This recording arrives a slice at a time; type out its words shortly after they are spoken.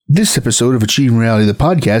This episode of Achieving Reality, the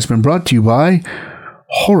podcast, has been brought to you by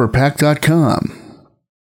HorrorPack.com.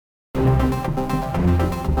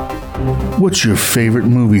 What's your favorite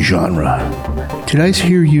movie genre? Did I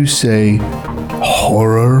hear you say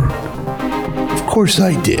horror? Of course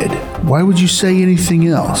I did. Why would you say anything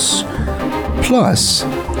else? Plus,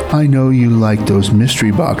 I know you like those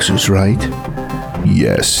mystery boxes, right?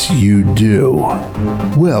 Yes, you do.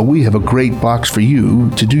 Well, we have a great box for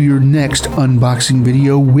you to do your next unboxing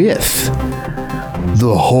video with.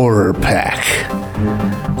 The Horror Pack.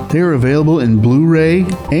 They're available in Blu-ray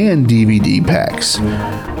and DVD packs.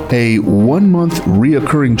 A 1-month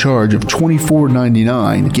reoccurring charge of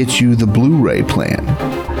 $24.99 gets you the Blu-ray plan.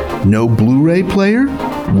 No Blu-ray player?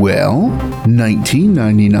 Well,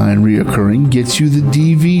 $19.99 reoccurring gets you the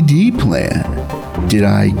DVD plan. Did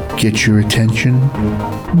I get your attention?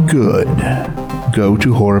 Good. Go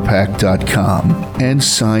to HorrorPack.com and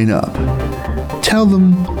sign up. Tell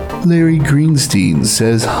them Larry Greenstein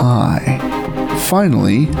says hi.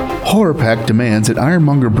 Finally, HorrorPack demands that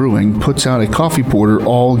Ironmonger Brewing puts out a coffee porter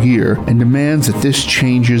all year and demands that this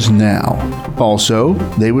changes now. Also,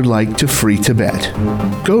 they would like to free Tibet.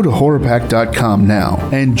 Go to HorrorPack.com now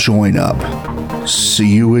and join up.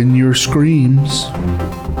 See you in your screams.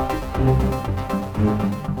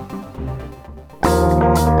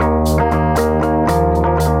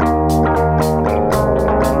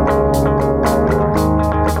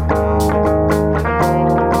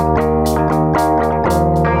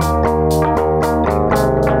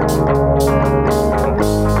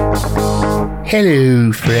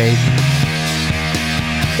 Hello, friends.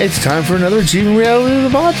 It's time for another Achieving Reality, the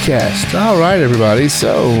podcast. All right, everybody.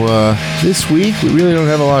 So, this week, we really don't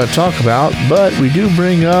have a lot to talk about, but we do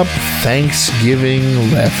bring up Thanksgiving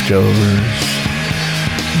leftovers.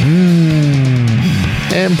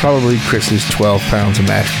 And probably Chris's 12 pounds of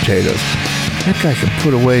mashed potatoes. That guy can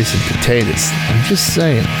put away some potatoes. I'm just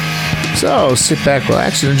saying. So, sit back,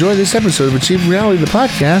 relax, and enjoy this episode of Achieving Reality, the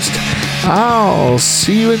podcast. I'll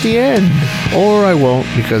see you at the end. Or I won't,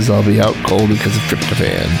 because I'll be out cold because of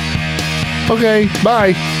tryptophan. Okay,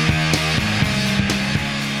 bye.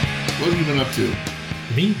 What have you been up to?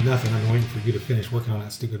 Me? Nothing. I'm waiting for you to finish working on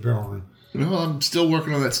that stupid barrel room. Well, I'm still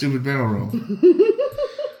working on that stupid barrel room.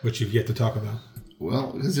 Which you've yet to talk about.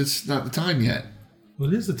 Well, because it's not the time yet.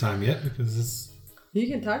 Well, it is the time yet, because it's... You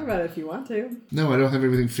can talk about it if you want to. No, I don't have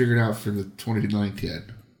everything figured out for the 29th yet.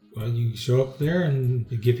 Well, you show up there and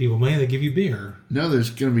you give people money, they give you beer. No, there's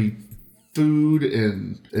going to be food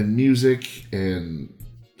and music and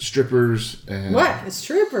strippers and... What? It's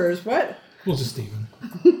strippers? What? Well, just Steven.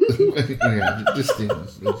 Yeah, just Steven.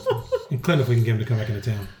 And Clint, if we can get him to come back into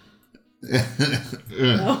town.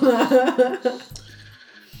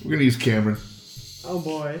 We're going to use Cameron. Oh,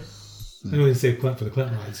 boy. Maybe we can save Clint for the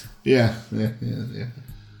Clint rides. Yeah.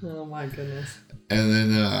 Oh, my goodness. And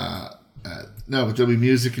then, no, but there'll be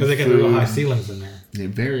music and food. Because they got real high ceilings in there. Yeah,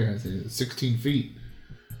 very high ceilings. 16 feet.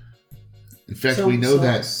 In fact, we know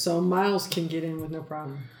that... So Miles can get in with no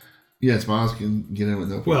problem. Yes, Miles can get in with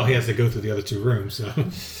no problem. Well, he has to go through the other two rooms, so...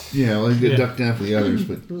 Yeah, well, he can duck down for the others,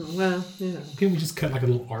 but... Well, you know. Can we just cut like a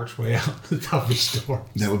little archway out to the top of the store?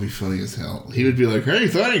 That would be funny as hell. He would be like, hey,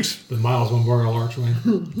 thanks! The Miles Memorial Archway.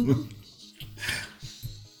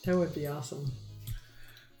 That would be awesome.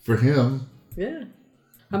 For him. Yeah.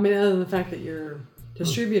 I mean, other than the fact that your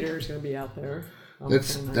distributor is going to be out there.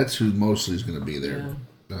 That's who mostly is going to be there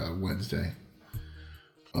Wednesday.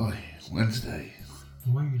 Oh, Wednesday.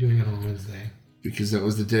 Why are you doing it on Wednesday? Because that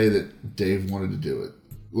was the day that Dave wanted to do it.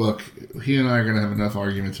 Look, he and I are going to have enough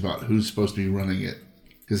arguments about who's supposed to be running it.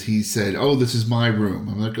 Because he said, oh, this is my room.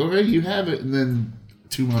 I'm like, okay, you have it. And then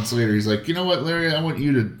 2 months later, he's like, you know what, Larry, I want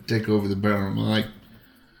you to take over the barrel room. I'm like,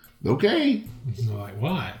 okay. I'm like,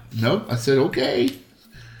 what? Nope, I said, okay.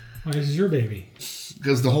 Why, this is your baby.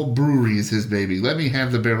 Because the whole brewery is his baby. Let me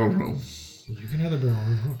have the barrel room. You can have the barrel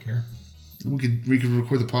room. I don't care. We could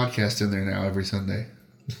record the podcast in there now every Sunday.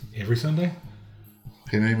 Every Sunday?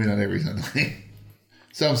 Okay, maybe not every Sunday.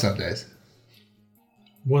 Some Sundays.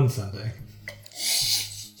 One Sunday.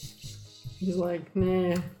 He's like,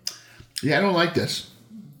 nah. Yeah, I don't like this.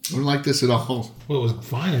 I don't like this at all. Well, it was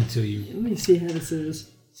fine until you... Let me see how this is.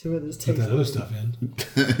 See what this put takes. that other stuff in.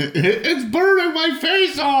 It's burning my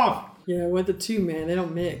face off! Yeah, with the two, man. They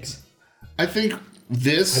don't mix. I think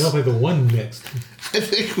this... I don't think the one mixed. I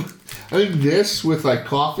think this with like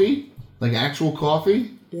coffee, like actual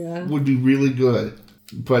coffee, would be really good.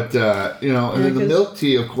 But, and then the milk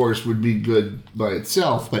tea, of course, would be good by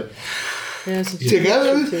itself. But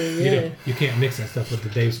together... You can't mix that stuff with the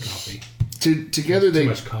Dave's coffee. Together too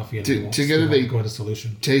much coffee and together they go into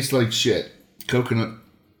solution. Taste like shit. Coconut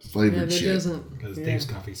flavored that shit. doesn't. Because Yeah. Dave's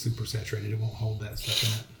coffee is super saturated. It won't hold that stuff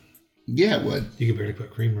in it. Yeah, it would. You can barely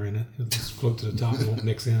put creamer in it. It'll just float to the top. It won't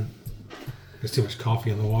mix in. There's too much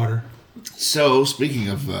coffee in the water. So, speaking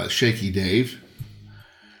of Shaky Dave,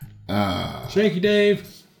 Shaky Dave.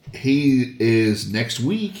 he is next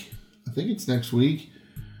week, I think it's next week,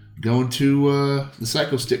 going to the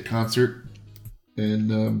Psycho Stick concert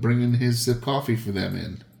and bringing his coffee for them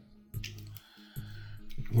in.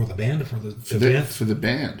 For the band or for the For event? for the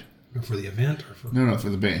band. Or for the event? Or for... No, for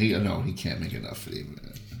the band. He can't make enough for the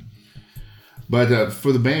event. But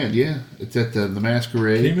for the band, yeah. It's at the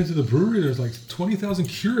Masquerade. Came into the brewery, there's like 20,000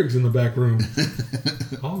 Keurigs in the back room.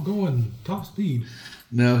 All going top speed.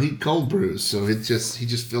 No, he cold brews, so he just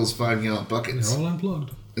fills 5-gallon And buckets. they're all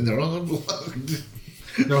unplugged. And they're all unplugged.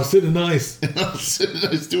 They're all sitting nice.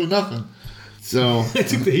 It's doing nothing. So I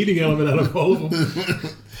took the heating element out of all of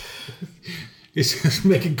them. It's just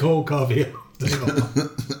making cold coffee.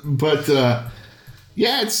 but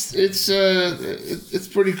yeah, it's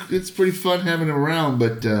pretty fun having him around.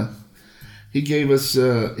 But he gave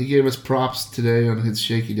us props today on his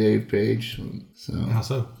Shaky Dave page. So How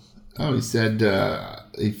so? he said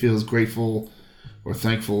he feels grateful or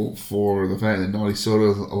thankful for the fact that Naughty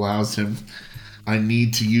Soda allows him. I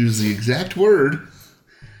need to use the exact word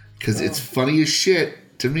because it's funny as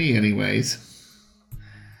shit to me, anyways.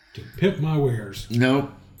 To pimp my wares.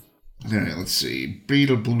 Nope. All right, let's see.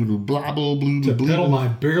 Beetle, blue, blah, blah, blue, To blue. peddle my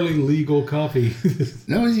barely legal coffee.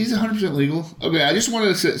 No, he's 100% legal. Okay, I just wanted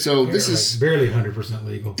to say. So this is barely 100%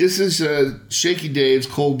 legal. Shaky Dave's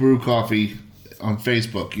Cold Brew Coffee on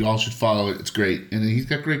Facebook. You all should follow it. It's great, and he's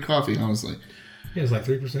got great coffee. Honestly, Yeah, it's like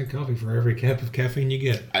 3% coffee for every cup of caffeine you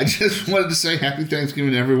get. I just wanted to say Happy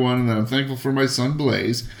Thanksgiving to everyone, and that I'm thankful for my son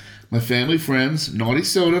Blaze, my family, friends, Naughty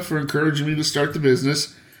Soda for encouraging me to start the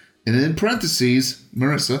business. And in parentheses,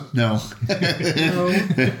 Marissa, no.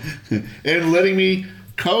 And letting me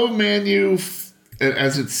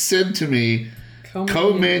as it's said to me,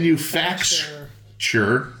 co-manufacture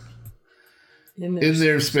in in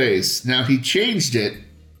their space. Now, he changed it.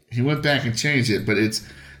 He went back and changed it, but it's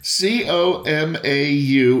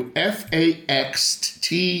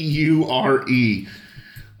COMAUFAXTURE.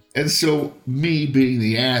 And so, me being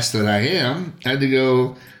the ass that I am, had to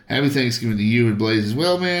go... Happy Thanksgiving to you and Blaze as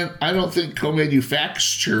well, man. I don't think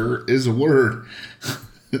co-manufacture is a word.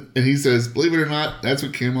 And he says, believe it or not, that's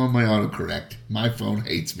what came on my autocorrect. My phone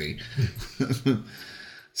hates me.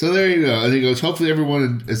 So there you go. And he goes, hopefully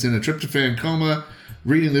everyone is in a tryptophan coma,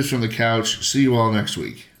 reading this from the couch. See you all next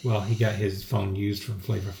week. Well, he got his phone used from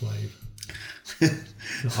Flavor Flav.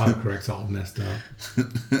 The autocorrect's all messed up.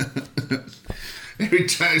 Every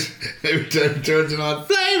time he turns it on,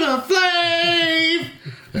 Flavor Flav!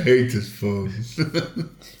 I hate this phone. And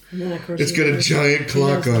then, of course, It's got a giant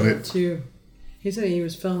clock on it. Too. He said he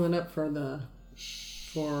was filling up for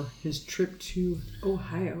his trip to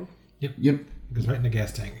Ohio. Yep. It goes right in the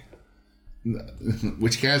gas tank.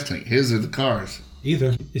 Which gas tank? His or the car's?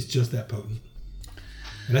 Either. It's just that potent.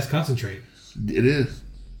 And that's concentrate. It is.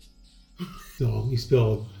 So you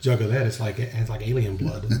spill a jug of that, it's like alien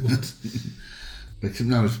blood. Except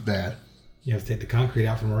not as bad. You have to take the concrete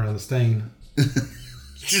out from around the stain.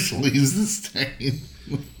 Just leaves the stain.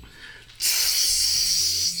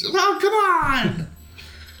 Oh, come on!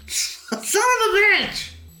 Son of a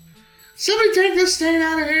bitch! Somebody take this stain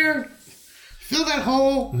out of here! Fill that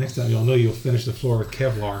hole! Next time you'll finish the floor with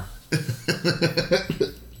Kevlar.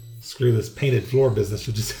 Screw this painted floor business.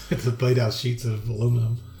 You'll just have to lay down sheets of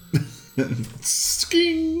aluminum.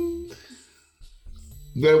 Sking!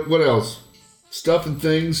 What else? Stuff and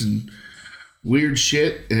things and weird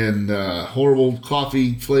shit and horrible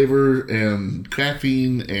coffee flavor and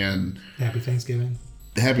caffeine and Happy Thanksgiving.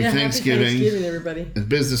 Happy Thanksgiving. Happy Thanksgiving, everybody. And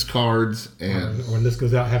business cards and Or when this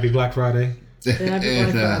goes out, Happy Black Friday. Yeah,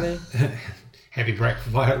 happy Black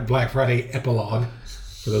Friday. Happy Black Friday epilogue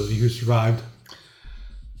for those of you who survived.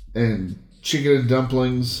 and chicken and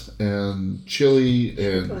dumplings and chili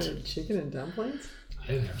and Chicken and dumplings? I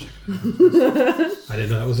didn't have chicken. I didn't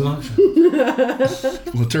know that was an option.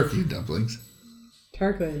 well, turkey and dumplings.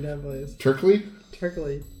 Turkey and dumplings. Turkey?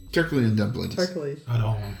 Turkey. Turkey and dumplings. Turkey. I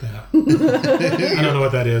don't want that. I don't know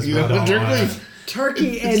what that is. You But know I don't want turkey? it.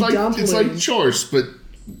 Turkey and It's like dumplings. it's like chorse, but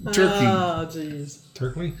turkey. Oh, jeez.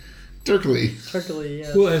 Turkey? Turkey. Turkey,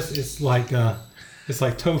 yeah. Well, it's like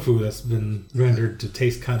tofu that's been rendered to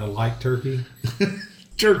taste kind of like turkey.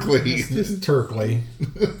 Turkey. It's turkey.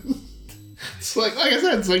 It's like I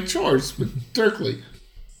said, it's like chorse, but turkey.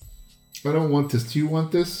 I don't want this. Do you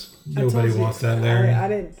want this? Nobody wants that, Larry. I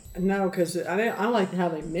didn't know because I like how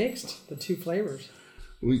they mixed the two flavors.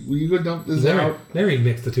 Will you go dump this out? Larry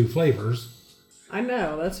mixed the two flavors. I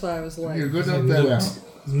know. That's why I was like, Here, go dump that out.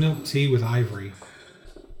 Milk tea with ivory.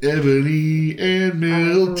 Ebony and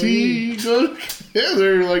milk tea go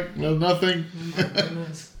together like nothing.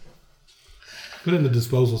 goodness. Put it in the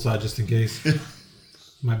disposal side just in case.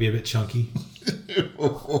 Might be a bit chunky.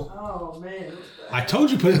 Oh man. I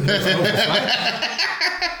told you put it in the disposal side.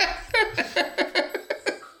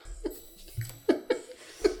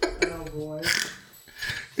 Oh boy.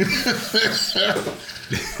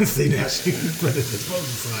 See, now she put it in the disposal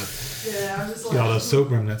side. Yeah, I'm just like, Get all those soap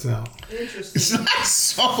remnants out. interesting. It's not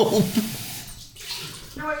soap.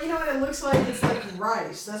 You know what it looks like? It's like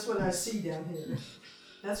rice. That's what I see down here.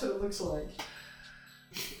 That's what it looks like.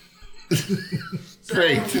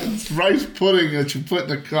 Great. It's rice pudding that you put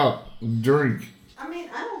in a cup and drink. I mean,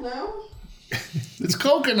 I don't know. It's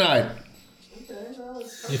coconut. Okay, well,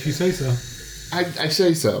 it's If you say so. I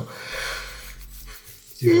say so.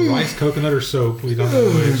 It's either rice, coconut, or soap. We don't know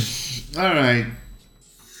which. All right.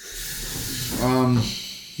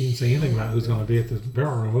 You didn't say anything about who's going to be at the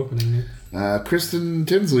barrel room opening. Kristen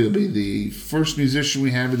Tinsley will be the first musician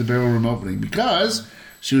we have at the barrel room opening because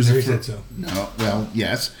she was Mary the said so. No, well,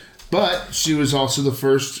 yes, but she was also the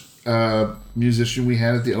first musician we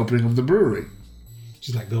had at the opening of the brewery.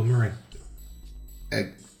 She's like Bill Murray.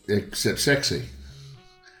 Except sexy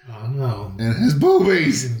I don't know. and has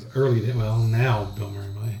boobies. It was early. Well, now Bill Murray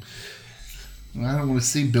might. I don't want to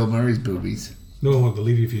see Bill Murray's boobies. No one would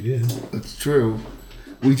believe you if you did. That's true.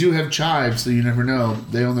 We do have Chive, so you never know.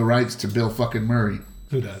 They own the rights to Bill fucking Murray.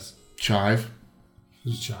 Who does? Chive.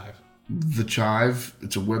 Who's Chive? The Chive.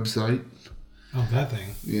 It's a website. Oh, that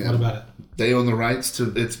thing. Yeah. What about it? They own the rights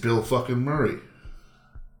to It's Bill fucking Murray.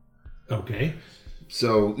 Okay.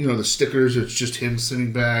 So, you know, the stickers, it's just him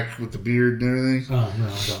sitting back with the beard and everything. Oh, no,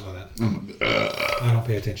 I don't know that. I don't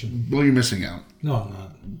pay attention. Well, you're missing out. No, I'm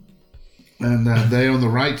not. And they own the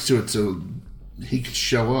rights to it, so he could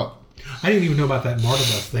show up. I didn't even know about that MARTA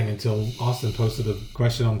bus thing until Austin posted a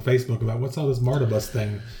question on Facebook about what's all this MARTA bus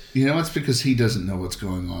thing. You know, it's because he doesn't know what's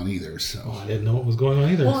going on either. So Well, I didn't know what was going on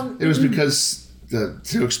either. Well, it was because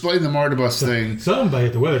to explain the MARTA bus thing. Somebody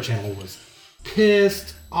at the Weather Channel was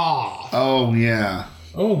pissed off. Oh yeah,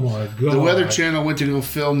 Oh my god. the Weather Channel went to go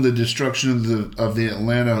film the destruction of the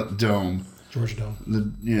Atlanta Dome, Georgia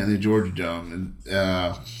Dome. the Georgia Dome,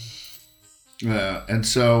 and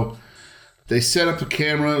so they set up a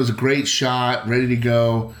camera. It was a great shot, ready to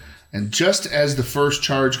go, and just as the first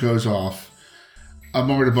charge goes off, a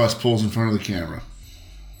MARTA bus pulls in front of the camera,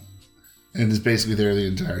 and is basically there the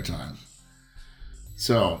entire time.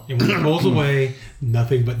 So And when it pulls away,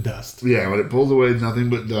 nothing but dust. yeah, when it pulls away, nothing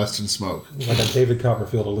but dust and smoke. Like a David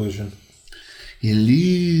Copperfield illusion.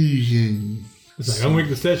 Illusion. It's like, I'll make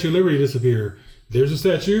the Statue of Liberty disappear. There's a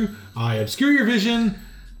statue. I obscure your vision.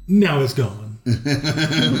 Now it's gone.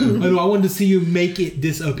 I wanted to see you make it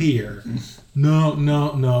disappear. No.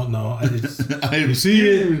 You see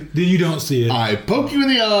it, then you don't see it. I poke you in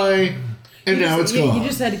the eye, and now it's gone. You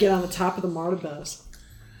just had to get on the top of the MARTA bus.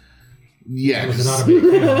 Yeah, It was not a big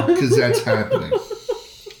deal. because that's happening.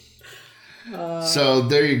 So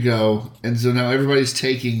there you go. And so now everybody's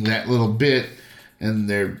taking that little bit and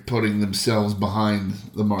they're putting themselves behind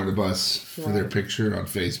the MARTA bus for their picture on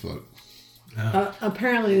Facebook.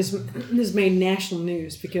 Apparently, this made national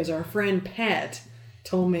news because our friend Pat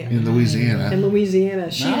told me In Louisiana. in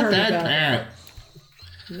Louisiana she Not heard that about Pat.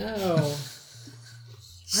 it. No,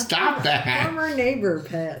 Stop that. former neighbor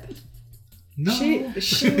Pat. No.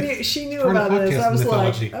 She knew Part of about this. podcast I was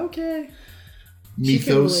mythology. like, okay. She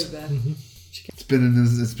couldn't Mythos. believe that. Mm-hmm.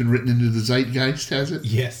 It's been written into the zeitgeist, has it?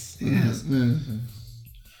 Yes. Yes.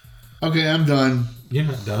 Okay, I'm done. You're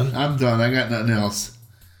not done. I'm done. I got nothing else.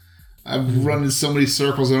 I've run in so many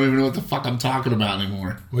circles I don't even know what the fuck I'm talking about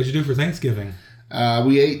anymore. What'd you do for Thanksgiving?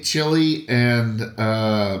 We ate chili and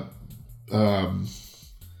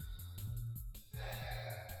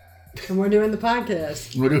And we're doing the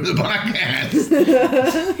podcast. we're doing the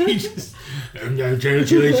podcast. He just,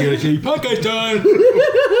 chili, podcast time.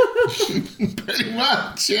 Pretty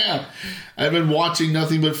much, yeah. I've been watching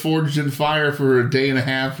nothing but Forged in Fire for a day and a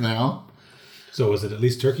half now. So was it at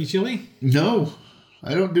least turkey chili? No,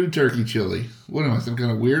 I don't do turkey chili. What am I, some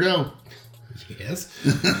kind of weirdo? Yes.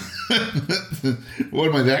 What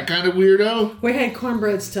am I, that kind of weirdo? We had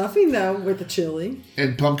cornbread stuffing though with the chili,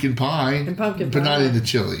 And pumpkin pie. And pumpkin But not pie. in the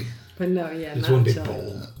chili. but no, yeah, It's not one big chili.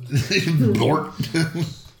 bowl. Blort.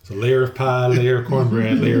 It's a layer of pie, layer of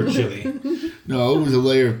cornbread, layer of chili. No, it was a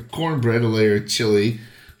layer of cornbread, a layer of chili,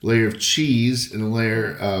 a layer of cheese, and a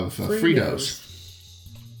layer of Fritos.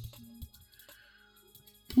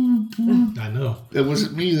 I know. That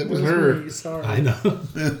wasn't me, that was It was her. me, sorry. I know.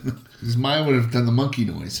 Because mine would have done the monkey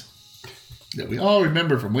noise. that we all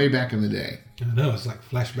remember from way back in the day. I know, it's like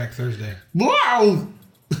Flashback Thursday. Wow!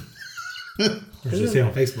 Or as they say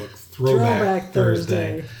on Facebook, Throwback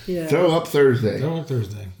Thursday. Yeah. Throw up Thursday. Throw up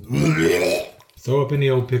Thursday. Throw up any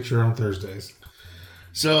old picture on Thursdays.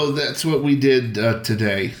 So that's what we did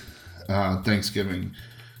today, Thanksgiving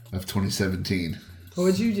of 2017.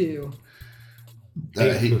 What'd you do?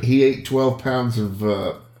 He ate 12 pounds of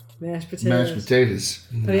Mashed potatoes. mashed potatoes.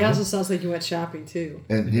 But he also sounds like you went shopping too.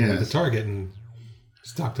 And Went to Target and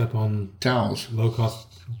stocked up on towels. low-cost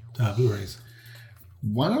Blu-rays.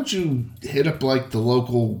 Why don't you hit up like the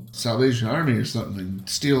local Salvation Army or something and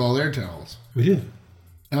steal all their towels? We did.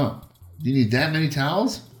 Oh, you need that many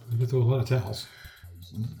towels? We went through a lot of towels.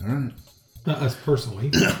 All right. Not us personally.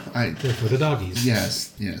 They're for the doggies.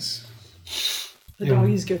 Yes. The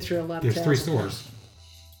doggies go through a lot of There's 3 towels. stores.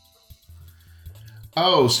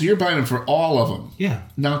 Oh, so you're buying them for all of them, Yeah,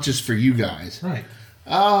 not just for you guys. right.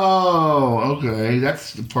 Oh, okay.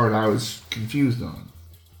 That's the part I was confused on.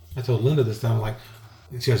 I told Linda this time, like,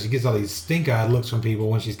 she gets all these stink-eyed looks from people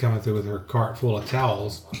when she's coming through with her cart full of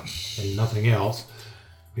towels and nothing else.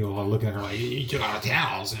 People are looking at her like, you took all the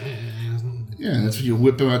towels. Yeah, that's when you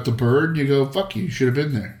whip them at the bird and you go, fuck you should have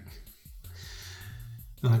been there.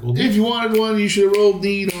 I'm like, well, If you wanted one, you should have rolled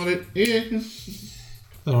need on it. Yeah.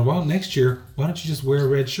 well, next year, why don't you just wear a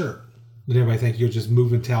red shirt? Then everybody think you're just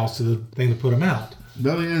moving towels to the thing to put them out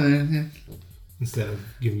Well, yeah. instead of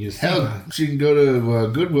giving you a stink eye. Hell, she can go to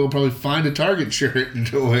Goodwill, probably find a Target shirt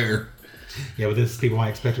to wear. Yeah, but this people might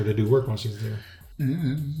expect her to do work while she's there.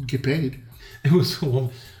 Yeah, get paid. It was a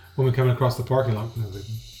woman coming across the parking lot.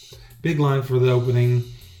 Big line for the opening.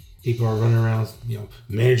 People are running around,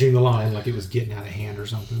 managing the line like it was getting out of hand or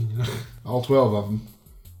something. All 12 of them.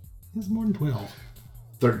 It's more than 12.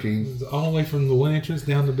 13. It's all the way from the one entrance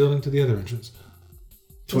down the building to the other entrance.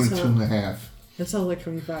 22 and a half. That sounds like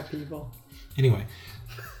 25 people. Anyway,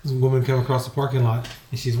 this woman come across the parking lot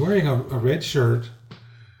and she's wearing a red shirt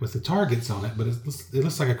with the Targets on it, but it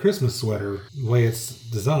looks like a Christmas sweater the way it's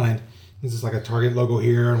designed. It's just like a Target logo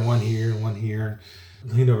here and one here and one here.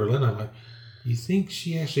 I leaned over to Linda, I'm like, do you think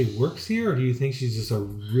she actually works here, or do you think she's just a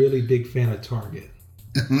really big fan of Target?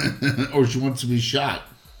 Or she wants to be shot.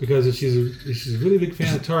 Because if she's a really big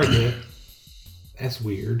fan of Target, that's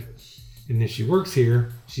weird. And if she works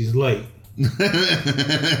here, she's late.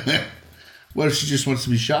 What if she just wants to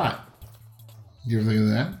be shot? You ever think of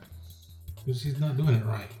that? Because she's not doing it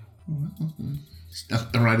right. It's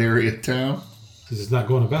not the right area of town. Because it's not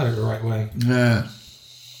going about it the right way. Nah.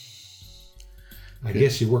 I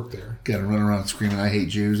guess she worked there. Got to run around screaming, I hate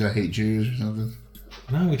Jews or something.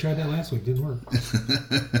 No, we tried that last week. Didn't work.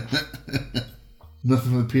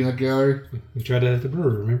 Nothing from the peanut gallery? We tried that at the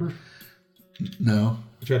brewery, remember? No.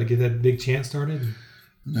 We tried to get that big chant started.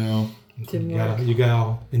 No. Didn't work. You got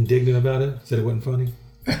all indignant about it? Said it wasn't funny?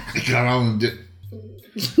 Got on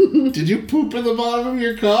Did you poop in the bottom of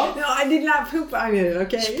your cup? No, I did not poop on it,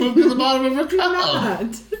 okay? Poop in the bottom of your cup.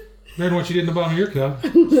 Not. Heard what you did in the bottom of your cup.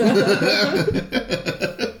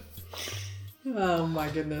 Oh my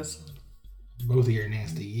goodness. Both of you are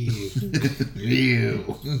nasty. You.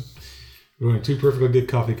 Ew. We're going 2 perfectly good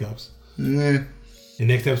coffee cups. Eh, And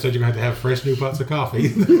next episode, you're going to have fresh new pots of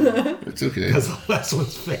coffee. it's okay. Because the last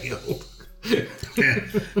one's failed.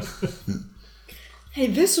 Hey,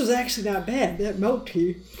 this was actually not bad. That milk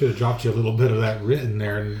tea. Could have dropped you a little bit of that written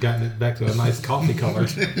there and gotten it back to a nice coffee color.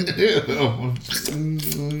 Ew.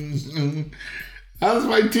 How does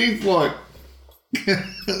my teeth look?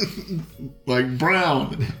 Like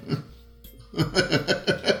brown.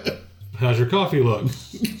 How's your coffee look?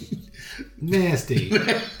 Nasty.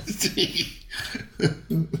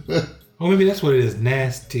 Oh, maybe that's what it is.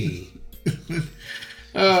 Nasty.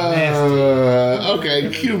 Okay,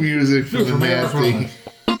 cue music for the nasty.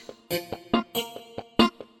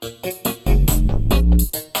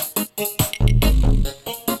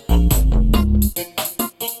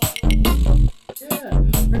 Yeah.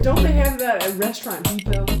 Or don't they have that at Restaurant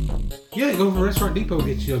Depot? Yeah, go to Restaurant Depot and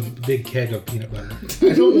get you a big keg of peanut butter.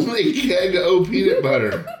 I don't want a keg of peanut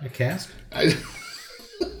butter. A cask? I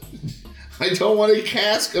don't want a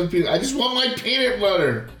cask of peanut. I just want my peanut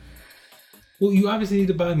butter. Well, you obviously need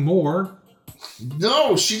to buy more.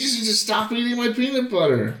 No, she just needs to stop eating my peanut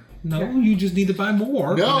butter. No, you just need to buy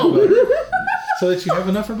more. No. peanut butter so that you have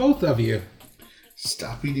enough for both of you.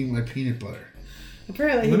 Stop eating my peanut butter.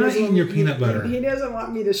 Apparently, We're he not doesn't eating your want- peanut butter. He doesn't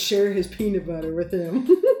want me to share his peanut butter with him.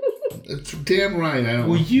 That's damn right. I don't.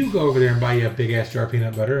 Well, you go over there and buy you a big ass jar of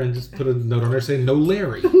peanut butter and just put a note on there saying "No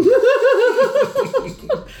Larry."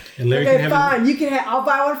 And Larry Okay, can have fine. You can have. I'll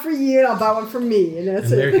buy one for you, and I'll buy one for me, and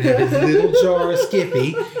that's and Larry it. can have his little jar of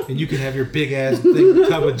Skippy, and you can have your big ass big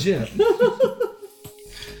tub of Jim.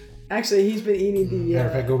 Actually, he's been eating the. Matter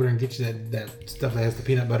of fact, go over there and get you that stuff that has the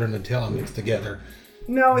peanut butter and Nutella mixed together.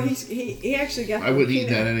 No, he actually got. I would eat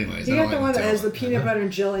that anyways. He got the one that has the peanut butter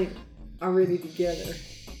and jelly already together.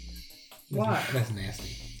 Why? That's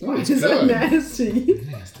nasty. Oh, it's Is that good. nasty?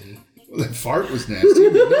 Nasty. Well, that fart was nasty.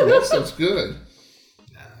 But no, that stuff's good.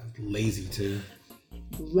 Lazy too.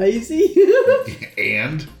 Lazy?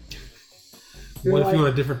 And What if you want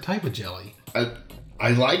a different type of jelly?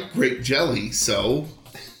 I like grape jelly, so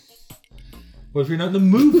What if you're not in the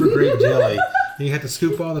mood for grape jelly? And you have to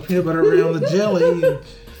scoop all the peanut butter around the jelly. And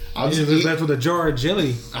I'll you're just eat, left with a jar of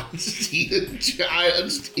jelly. I'll just eat a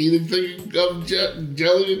thing of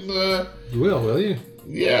jelly and You will you?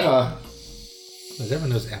 yeah, Everyone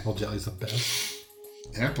knows apple jelly's the best.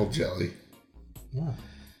 apple jelly. Yeah,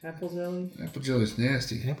 Apple jelly? Apple jelly's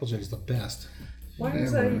nasty. apple jelly's the best. Why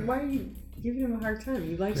are you giving him a hard time?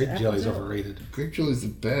 He likes Grape apple jelly's jelly. overrated. Grape jelly's the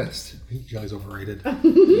best. Grape jelly's overrated.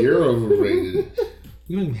 You're overrated.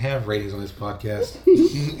 We don't even have ratings on this podcast.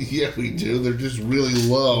 Yeah, we do. They're just really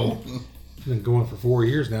low. It's been going for 4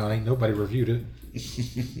 years now. Ain't nobody reviewed it.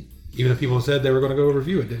 Even if people said they were going to go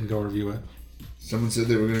review it, didn't go review it. Someone said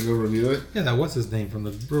they were going to go review it. Yeah, now what's his name from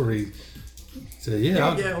the brewery? Said,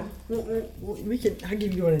 yeah, There you go. I'll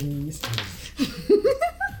give you one of these.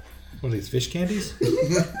 what are these, fish candies?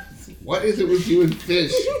 What is it with you and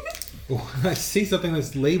fish? When I see something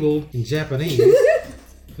that's labeled in Japanese,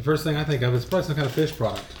 the first thing I think of is probably some kind of fish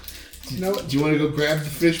product. No, Do you want to go grab the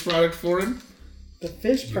fish product for him? the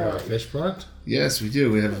fish You got a product. fish product? Yes, we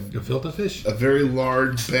do. We have Gefilte fish? a very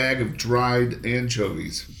large bag of dried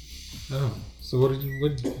anchovies. Oh, so what did you?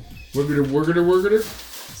 Worker.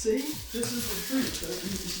 See? This is the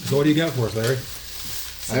truth. So what do you got for us, Larry?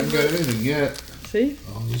 I haven't got anything yet. See?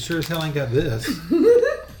 Oh, you sure as hell ain't got this.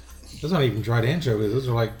 Those aren't even dried anchovies. Those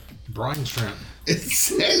are like brine shrimp. It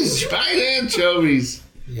says dried anchovies.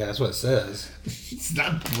 Yeah, that's what it says. It's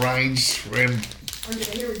not brine shrimp.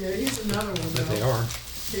 Okay, here we go. Here's another one. But they Though. are.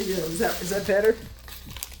 Here you go. Is that better?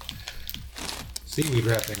 Seaweed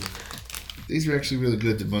wrapping. These are actually really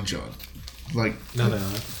good to munch on. Like No, they're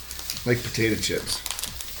not. potato chips.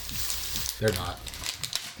 They're not.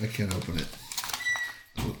 I can't open it.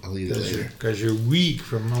 I'll eat it later. Because you're weak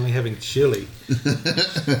from only having chili. You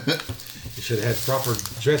should have had proper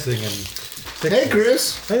dressing and... Hey,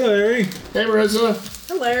 Chris. Hey, Larry. Hey, Marissa.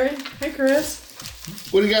 Hey, Larry. Hey, Chris.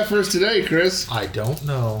 What do you got for us today, Chris? I don't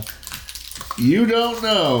know. You don't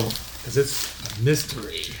know. Because it's a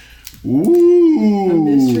mystery. Ooh. A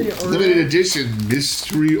mystery Oreo. Limited edition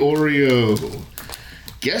mystery Oreo.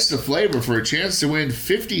 Guess the flavor for a chance to win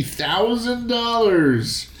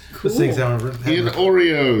 $50,000 This thing's haven't in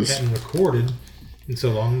Oreos. recorded in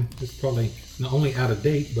so long. It's probably not only out of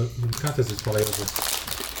date, but the contest is probably over.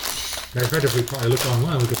 Matter of fact, if we probably look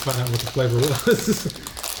online, we could find out what the flavor was.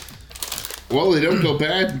 Well, they don't go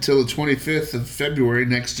bad until the 25th of February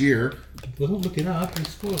next year. Well, don't look it up. There's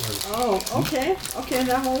spoilers. Oh, okay. Okay,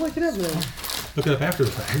 now I'm going to look it up then. Look it up after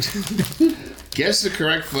the fact. Guess the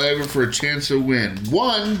correct flavor for a chance to win.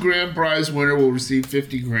 1 grand prize winner will receive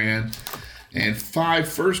 50 grand, and 5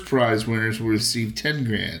 first prize winners will receive 10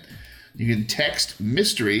 grand. You can text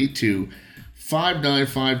mystery to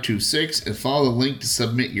 59526 and follow the link to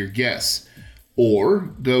submit your guess. Or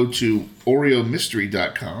go to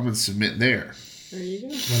OreoMystery.com and submit there. There you go.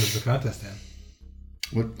 When does the contest end?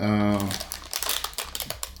 What,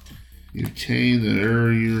 you obtain the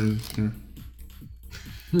area.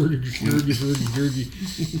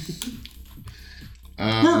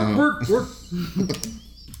 Work.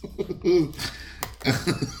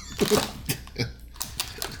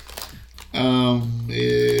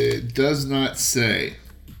 It does not say.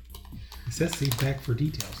 It says see back for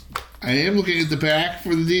details. I am looking at the back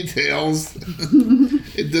for the details.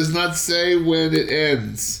 It does not say when it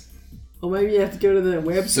ends. Well, maybe you have to go to the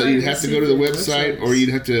website. So you'd and have to see go to the if website, or you'd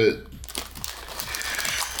have to.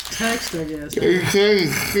 text, I guess.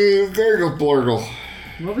 Borgle.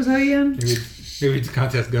 What was that again? Maybe the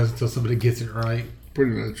contest goes until somebody gets it right.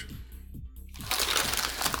 Pretty much.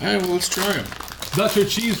 Alright, well, let's try them. Nacho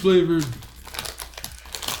cheese flavored.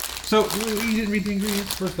 So you didn't read the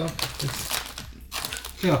ingredients first off.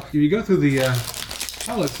 If you go through the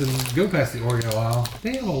outlets and go past the Oreo aisle,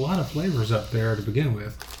 they have a lot of flavors up there to begin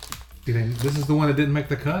with. You think this is the one that didn't make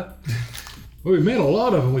the cut? Well, we made a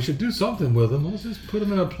lot of them. We should do something with them. Let's just put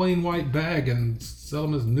them in a plain white bag and sell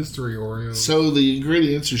them as mystery Oreos. So the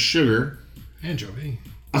ingredients are sugar, Anchovy.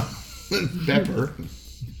 pepper,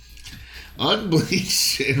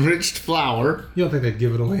 unbleached enriched flour, You don't think they'd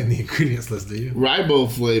give it away in the ingredients list, do you?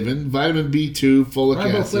 riboflavin, vitamin B2, folic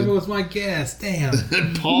Riboflavin acid, was my guess. Damn.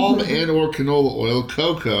 palm and or canola oil,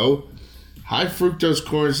 cocoa, High fructose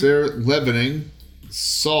corn syrup, leavening,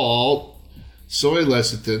 salt, soy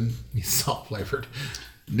lecithin, Salt flavored.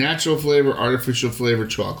 natural flavor, artificial flavor,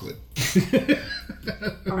 chocolate.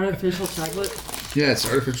 Artificial chocolate. Yes,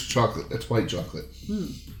 artificial chocolate. That's white chocolate.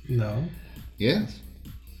 No. Yes.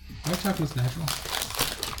 White chocolate's natural.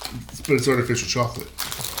 But it's artificial chocolate.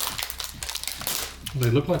 They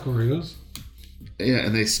look like Oreos. Yeah,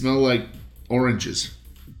 and they smell like oranges.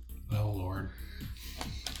 Oh, Lord.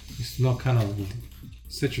 You smell kind of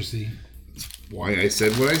citrusy. Why I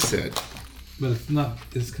said what I said. But it's not,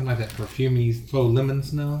 it's kind of like that perfumey faux lemon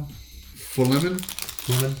smell. For lemon?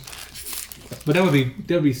 Lemon. But that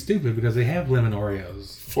would be stupid because they have lemon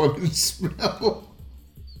Oreos. For lemon smell?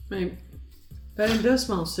 Maybe. But it does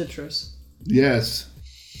smell citrus. Yes.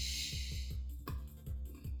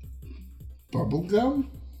 Bubble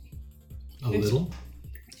gum? A little.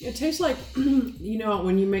 It tastes like, you know,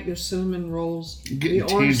 when you make those cinnamon rolls. You're getting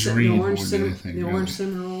tangerine more than anything, the really. orange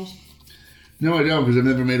cinnamon rolls. No, I don't, because I've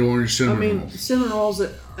never made orange I cinnamon mean, rolls. cinnamon rolls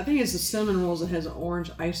that, I think it's the cinnamon rolls that has an orange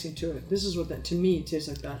icing to it. This is what that, to me, it tastes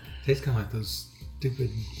like that. Tastes kind of like those stupid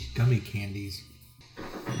gummy candies.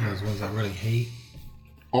 Those ones I really hate.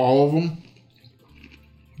 All of them?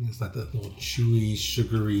 It's like the little chewy,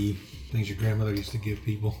 sugary things your grandmother used to give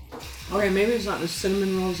people. Okay, maybe it's not the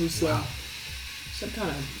cinnamon rolls, it's Wow. some kind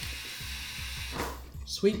of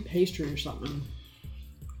sweet pastry or something.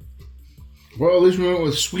 Well, at least we went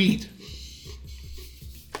with sweet.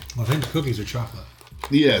 Well, I think the cookies are chocolate.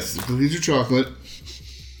 Yes, the cookies are chocolate.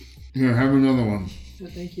 Here, have another one. No,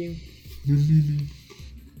 thank you.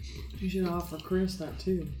 You should offer Chris that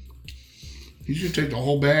too. You should take the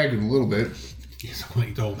whole bag in a little bit. Yes, I'm going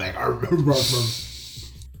to eat the whole bag.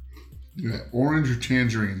 Yeah, orange or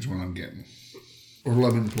tangerine is what I'm getting. Or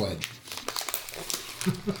lemon pledge.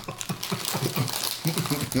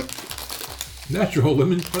 Natural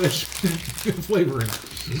lemon pledge flavoring.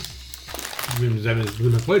 I mean, that means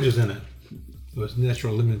lemon pledge is in it. So it's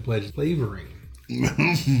natural lemon pledge flavoring.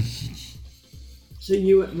 So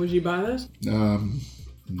would you buy this?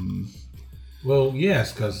 Well,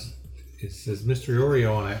 yes, because it says Mystery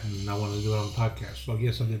Oreo on it, and I want to do it on the podcast. So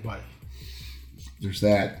yes, I did buy it. There's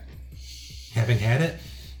that. Having had it,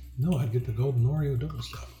 no, I'd get the golden Oreo double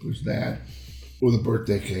stuff. There's that. Or the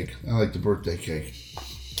birthday cake. I like the birthday cake.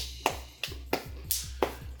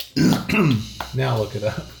 Now look it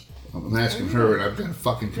up. I'm asking her, and I've got a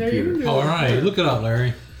fucking Yeah, you can computer. do All right, look it up,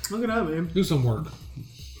 Larry. Look it up, man. Do some work.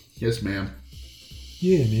 Yes, ma'am.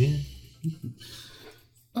 Yeah, man.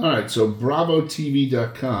 All right, so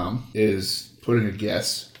BravoTV.com is putting a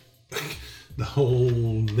guess. The whole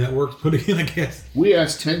network's putting in a guess. We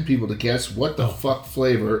asked 10 people to guess what the fuck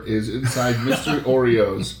flavor is inside Mystery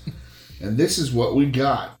Oreos, and this is what we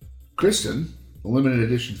got. Kristen, a limited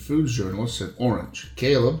edition foods journalist, said orange.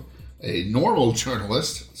 Caleb, a normal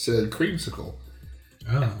journalist, said creamsicle.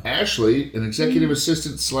 Oh. Ashley, an executive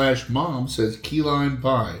assistant / mom, says key lime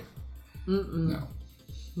pie. No.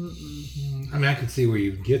 I mean, I can see where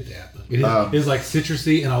you get that. But it's like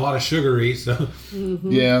citrusy and a lot of sugary, so.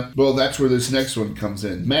 Yeah, well, that's where this next one comes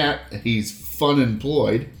in. Matt, he's fun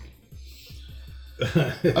employed.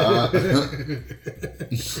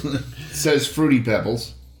 Says Fruity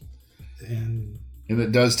Pebbles. And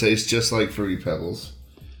it does taste just like Fruity Pebbles.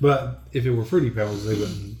 but if it were Fruity Pebbles,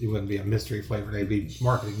 it wouldn't be a mystery flavor. They'd be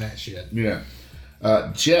marketing that shit. Yeah.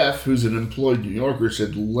 Jeff, who's an employed New Yorker,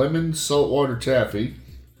 said lemon saltwater taffy.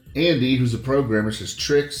 Andy, who's a programmer, says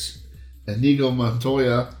Trix. Inigo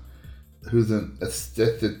Montoya, who's an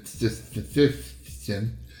esthetician,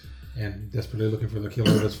 And desperately looking for the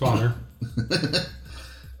killer of his father.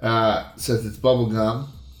 says it's bubblegum.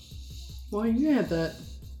 Well, you had that.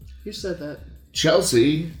 You said that.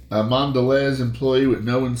 Chelsea, a Mondelez employee with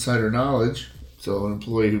no insider knowledge, so an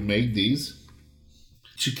employee who made these.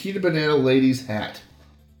 Chiquita Banana Lady's hat.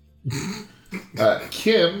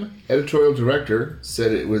 Kim, editorial director,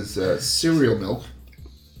 said it was cereal milk.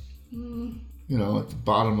 You know, at the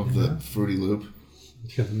bottom of the Fruity Loop.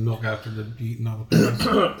 You get the milk after the eating all the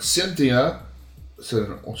parents. Cynthia said,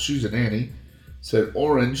 well, she's a nanny, said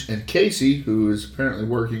orange. And Casey, who is apparently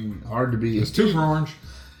working hard to be It's two for orange.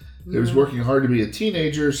 was working hard to be a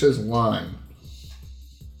teenager, says lime.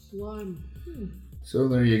 Lime. So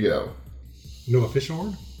there you go. No official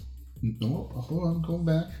word? No, hold on, going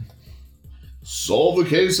back. Solve the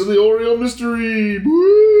case of the Oreo mystery.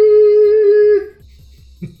 Woo!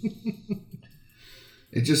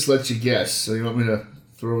 It just lets you guess. So you want me to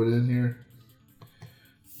throw it in here?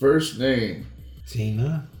 First name.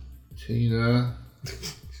 Tina. Tina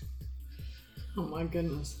Oh my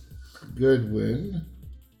goodness. Goodwin.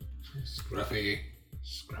 Scruffy.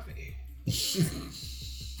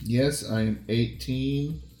 Yes, I am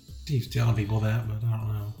 18. Steve's telling people that, but I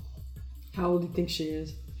don't know. How old do you think she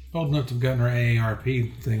is? Old enough to have gotten her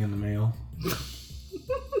AARP thing in the mail.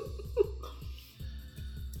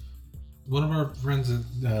 One of our friends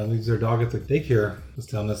that leaves their dog at the daycare was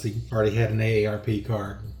telling us he already had an AARP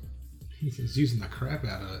card. He's using the crap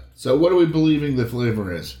out of it. So what are we believing the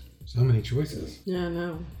flavor is? So many choices. Yeah, I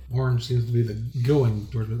know. Orange seems to be the going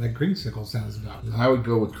towards what that creamsicle sounds about. I would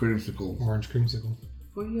go with creamsicle. Orange creamsicle.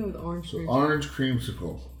 What do you go with orange? So orange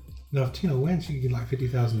creamsicle. Now, if Tina wins, she could get like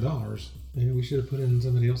 $50,000. Maybe we should have put in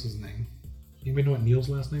somebody else's name. Anybody know what Neil's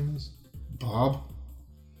last name is? Bob?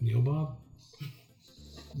 Neil Bob?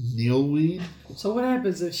 Neil Weed? So what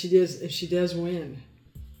happens if she does win?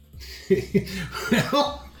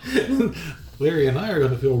 Well, Larry and I are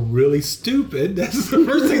going to feel really stupid. That's the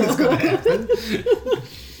first thing that's going to happen.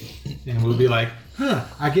 And we'll be like,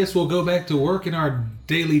 I guess we'll go back to work in our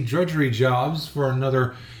daily drudgery jobs for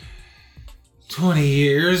another 20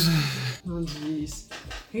 years. Oh, jeez.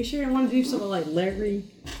 Are you sure you want to do something like Larry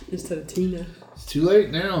instead of Tina? It's too late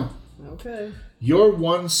now. Okay. Your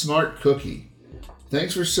one smart cookie.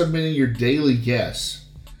 Thanks for submitting your daily guess.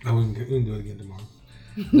 Oh, we can do it again tomorrow.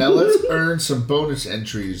 Now let's earn some bonus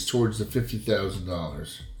entries towards the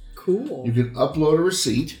 $50,000. Cool. You can upload a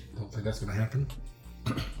receipt. Don't think that's going to happen.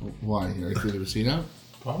 Why? You already threw the receipt out?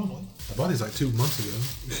 Probably. I bought these like 2 months ago.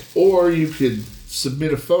 Or you could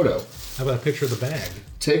submit a photo. How about a picture of the bag?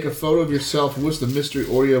 Take a photo of yourself with the mystery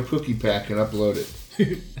Oreo cookie pack and upload it.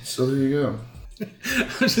 So there you go. I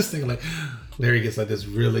was just thinking, like, Larry gets like this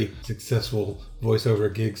really successful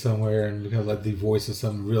voiceover gig somewhere and becomes like the voice of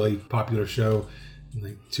some really popular show. And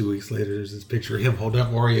like 2 weeks later, there's this picture of him holding up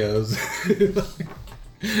Oreos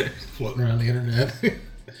floating around the internet.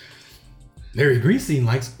 Larry Greenstein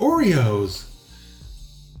likes Oreos.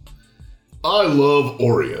 I love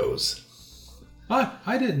Oreos.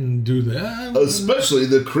 I didn't do that. Especially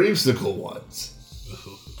the creamsicle ones.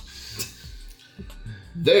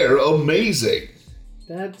 They're amazing.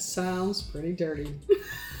 That sounds pretty dirty.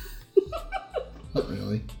 Not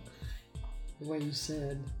really. The way you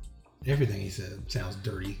said. Everything he said sounds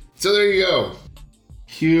dirty. So there you go.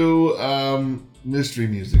 Cue mystery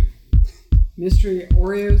music. Mystery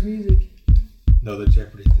Oreos music. No, the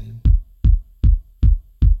Jeopardy theme.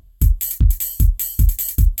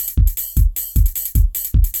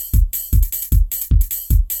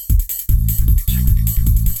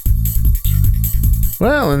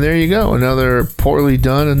 Well, and there you go. Another poorly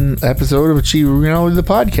done episode of Achieving Reality, the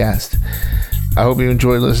podcast. I hope you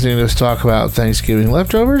enjoyed listening to us talk about Thanksgiving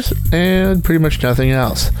leftovers and pretty much nothing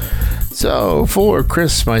else. So, for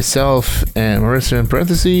Chris, myself, and Marissa in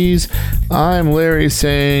parentheses, I'm Larry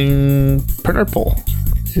saying purple.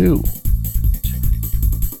 Ew.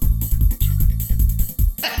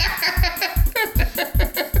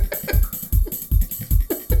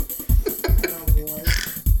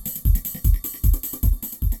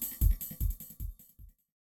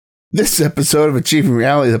 This episode of Achieving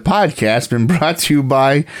Reality, the podcast, has been brought to you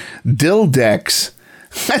by Dildex.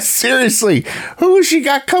 Seriously, who has she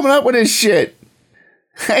got coming up with this shit?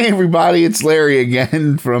 Hey everybody, it's Larry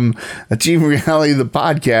again from Achieving Reality, the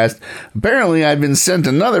podcast. Apparently I've been sent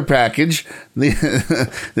another package.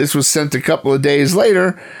 This was sent a couple of days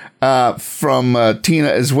later from Tina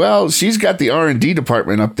as well. She's got the R&D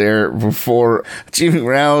department up there for Achieving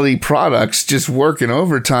Reality products, just working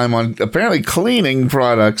overtime on apparently cleaning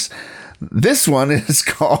products. This one is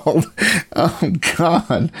called, oh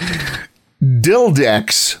God,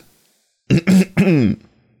 Dildex.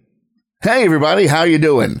 Hey everybody, how you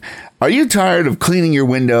doing? Are you tired of cleaning your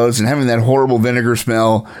windows and having that horrible vinegar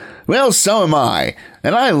smell? Well, so am I,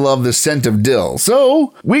 and I love the scent of dill.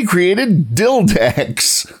 So we created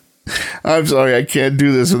Dildex. I'm sorry, I can't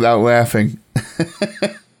do this without laughing.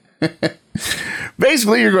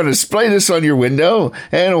 Basically, you're going to spray this on your window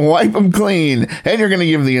and wipe them clean, and you're going to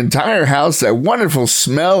give the entire house that wonderful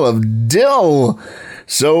smell of dill.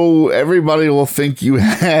 So everybody will think you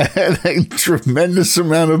had a tremendous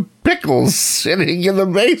amount of pickles sitting in the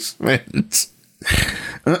basement.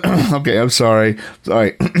 Okay, I'm sorry.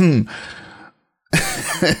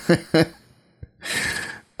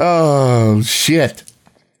 Oh, shit.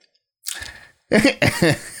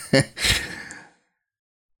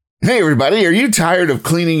 Hey everybody, are you tired of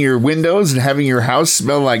cleaning your windows and having your house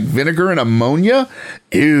smell like vinegar and ammonia?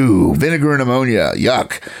 Ew, vinegar and ammonia,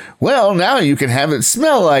 yuck. Well, now you can have it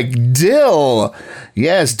smell like dill.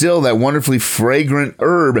 Yes, dill, that wonderfully fragrant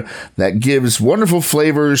herb that gives wonderful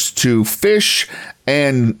flavors to fish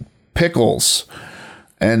and pickles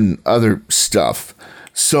and other stuff.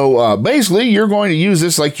 So basically, you're going to use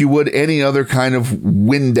this like you would any other kind of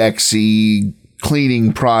Windexy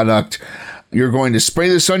cleaning product. You're going to spray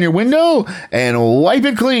this on your window and wipe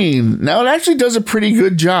it clean. Now, it actually does a pretty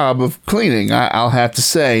good job of cleaning, I'll have to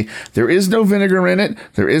say. There is no vinegar in it.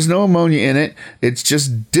 There is no ammonia in it. It's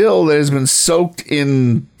just dill that has been soaked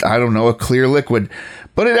in, I don't know, a clear liquid.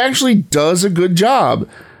 But it actually does a good job.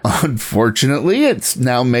 Unfortunately, it's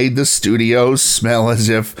now made the studio smell as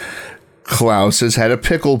if Klaus has had a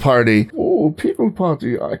pickle party. Oh, pickle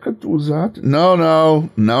party. I could do that.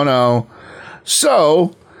 No.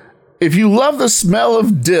 So, if you love the smell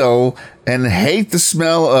of dill and hate the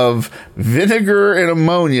smell of vinegar and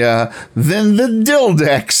ammonia, then the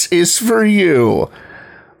Dildex is for you.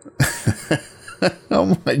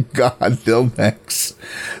 Oh my God, Dildex.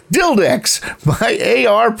 Dildex by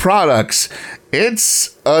AR Products.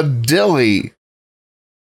 It's a dilly.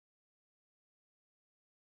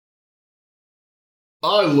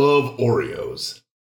 I love Oreos.